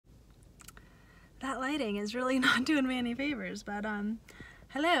That lighting is really not doing me any favors, but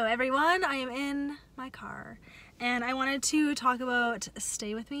hello everyone, I am in my car and I wanted to talk about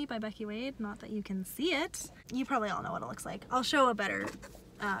Stay With Me by Becky Wade. Not that you can see it. You probably all know what it looks like. I'll show a better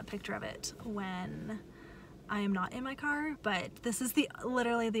picture of it when I am not in my car, but this is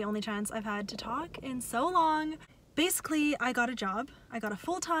literally the only chance I've had to talk in so long. Basically, I got a job. I got a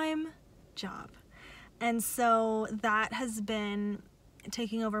full-time job. And so that has been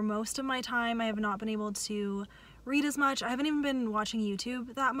taking over most of my time. I have not been able to read as much. I haven't even been watching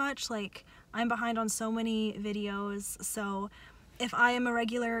YouTube that much. Like, I'm behind on so many videos, so if I am a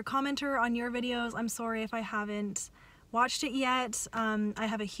regular commenter on your videos, I'm sorry if I haven't watched it yet. I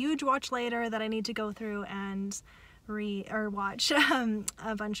have a huge watch later that I need to go through and watch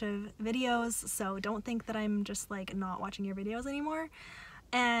a bunch of videos, so don't think that I'm just like not watching your videos anymore.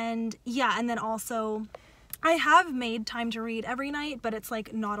 And yeah, and then also I have made time to read every night, but it's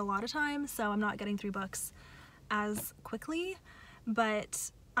like not a lot of time, so I'm not getting through books as quickly.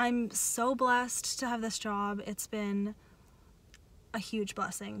 But I'm so blessed to have this job. It's been a huge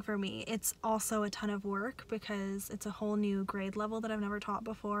blessing for me. It's also a ton of work because it's a whole new grade level that I've never taught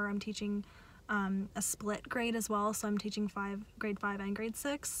before. I'm teaching a split grade as well, so I'm teaching grade 5 and grade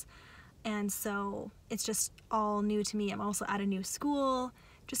 6, and so it's just all new to me. I'm also at a new school.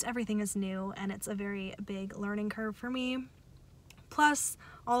 Just everything is new, and it's a very big learning curve for me. Plus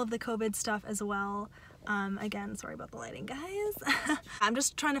all of the COVID stuff as well. Again, sorry about the lighting, guys. I'm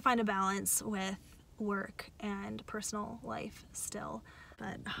just trying to find a balance with work and personal life still,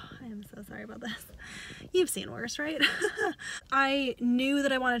 but I am so sorry about this. You've seen worse, right? I knew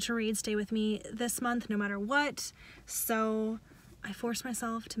that I wanted to read Stay With Me this month no matter what, so I forced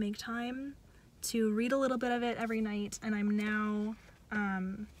myself to make time to read a little bit of it every night, and I'm now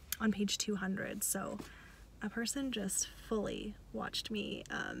on page 200, so a person just fully watched me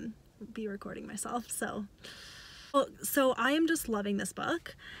be recording myself. So I am just loving this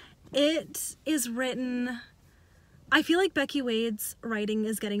book. It is written, I feel like Becky Wade's writing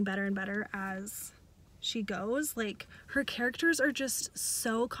is getting better and better as she goes. Like, her characters are just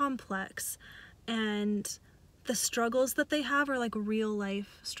so complex, and the struggles that they have are like real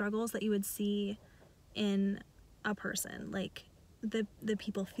life struggles that you would see in a person. Like, the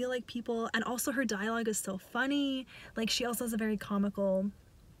people feel like people, and also her dialogue is so funny. Like, she also has a very comical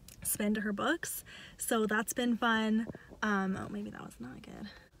spin to her books, so that's been fun. Oh, maybe that was not good.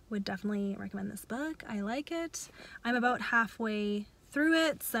 Would definitely recommend this book. I like it. I'm about halfway through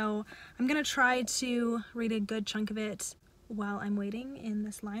it, so I'm gonna try to read a good chunk of it while I'm waiting in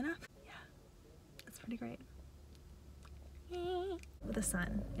this lineup. Yeah, it's pretty great. The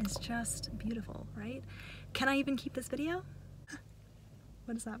sun is just beautiful, right? Can I even keep this video?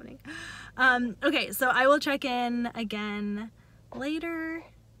 What is happening? Okay, so I will check in again later.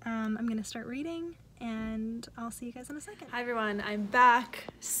 I'm gonna start reading and I'll see you guys in a second. Hi everyone, I'm back.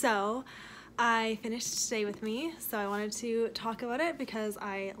 So I finished Stay With Me, so I wanted to talk about it because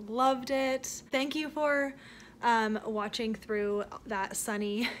I loved it. Thank you for watching through that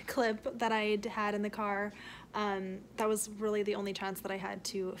sunny clip that I had in the car. That was really the only chance that I had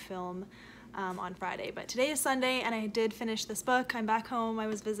to film on Friday, but today is Sunday and I did finish this book. I'm back home. I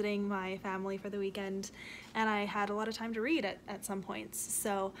was visiting my family for the weekend and I had a lot of time to read at some points,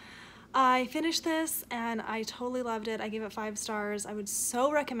 so I finished this and I totally loved it. I gave it 5 stars. I would so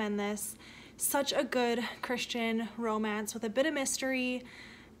recommend this. Such a good Christian romance with a bit of mystery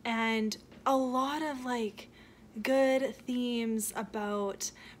and a lot of like good themes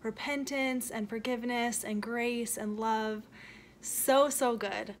about repentance and forgiveness and grace and love. So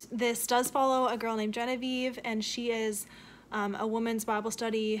good. This does follow a girl named Genevieve, and she is a women's Bible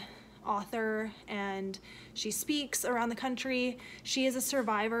study author, and she speaks around the country. She is a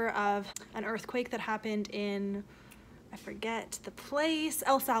survivor of an earthquake that happened in, I forget the place,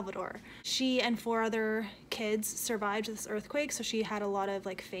 El Salvador. She and 4 other kids survived this earthquake, so she had a lot of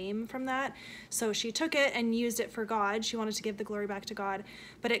like fame from that. So she took it and used it for God. She wanted to give the glory back to God,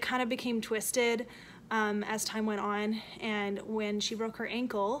 but it kind of became twisted as time went on, and when she broke her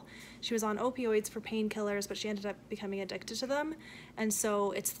ankle, she was on opioids for painkillers, but she ended up becoming addicted to them. And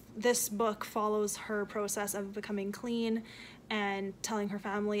so this book follows her process of becoming clean and telling her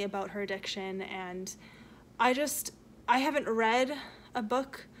family about her addiction. And I haven't read a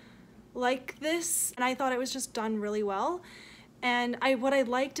book like this, and I thought it was just done really well. And what I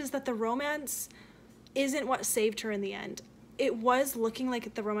liked is that the romance isn't what saved her in the end. It was looking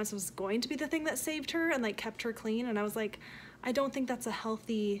like the romance was going to be the thing that saved her and like kept her clean, and I was like, I don't think that's a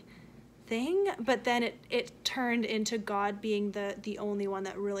healthy thing. But then it turned into God being the only one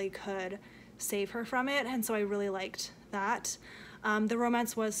that really could save her from it, and so I really liked that. The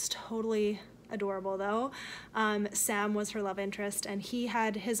romance was totally adorable though. Sam was her love interest, and he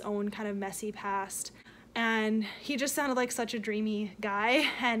had his own kind of messy past, and he just sounded like such a dreamy guy,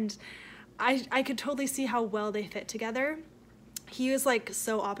 and I could totally see how well they fit together. He was like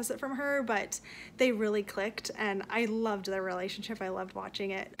so opposite from her, but they really clicked, and I loved their relationship. I loved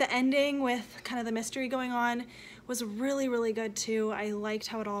watching it. The ending with kind of the mystery going on was really, really good too. I liked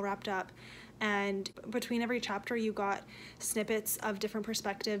how it all wrapped up, and between every chapter you got snippets of different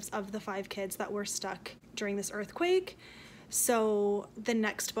perspectives of the 5 kids that were stuck during this earthquake. So the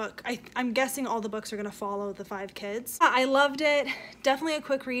next book, I'm guessing all the books are gonna follow the 5 kids. I loved it. Definitely a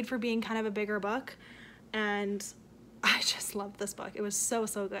quick read for being kind of a bigger book, and I just loved this book. It was so,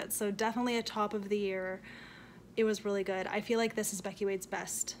 so good. So definitely a top of the year. It was really good. I feel like this is Becky Wade's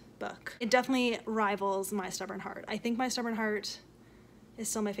best book. It definitely rivals My Stubborn Heart. I think My Stubborn Heart is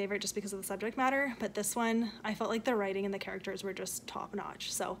still my favorite just because of the subject matter, but this one, I felt like the writing and the characters were just top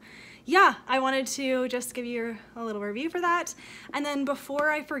notch. So yeah, I wanted to just give you a little review for that. And then before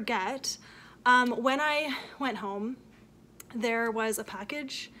I forget, when I went home, there was a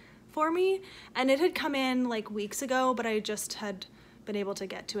package for me, and it had come in like weeks ago, but I just had been able to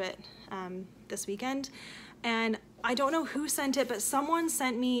get to it this weekend. And I don't know who sent it, but someone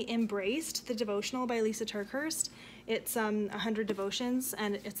sent me Embraced, the devotional by Lisa Turkhurst. It's 100 devotions,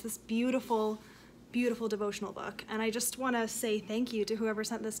 and it's this beautiful, beautiful devotional book. And I just want to say thank you to whoever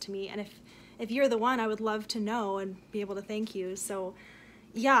sent this to me. And if you're the one, I would love to know and be able to thank you. So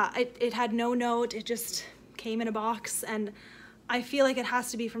yeah, it had no note. It just came in a box, and I feel like it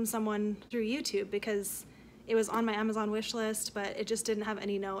has to be from someone through YouTube because it was on my Amazon wish list, but it just didn't have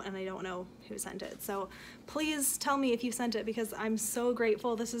any note, and I don't know who sent it. So please tell me if you sent it, because I'm so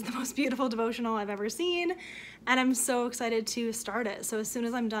grateful. This is the most beautiful devotional I've ever seen, and I'm so excited to start it. So as soon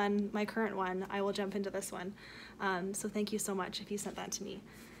as I'm done my current one, I will jump into this one. So thank you so much if you sent that to me.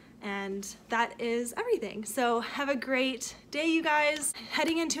 And that is everything. So have a great day, you guys.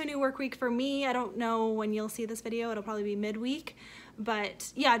 Heading into a new work week for me. I don't know when you'll see this video. It'll probably be midweek.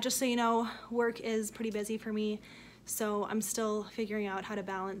 But yeah, just so you know, work is pretty busy for me. So I'm still figuring out how to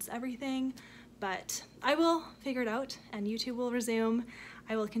balance everything. But I will figure it out, and YouTube will resume.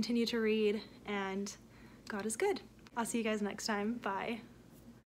 I will continue to read, and God is good. I'll see you guys next time. Bye.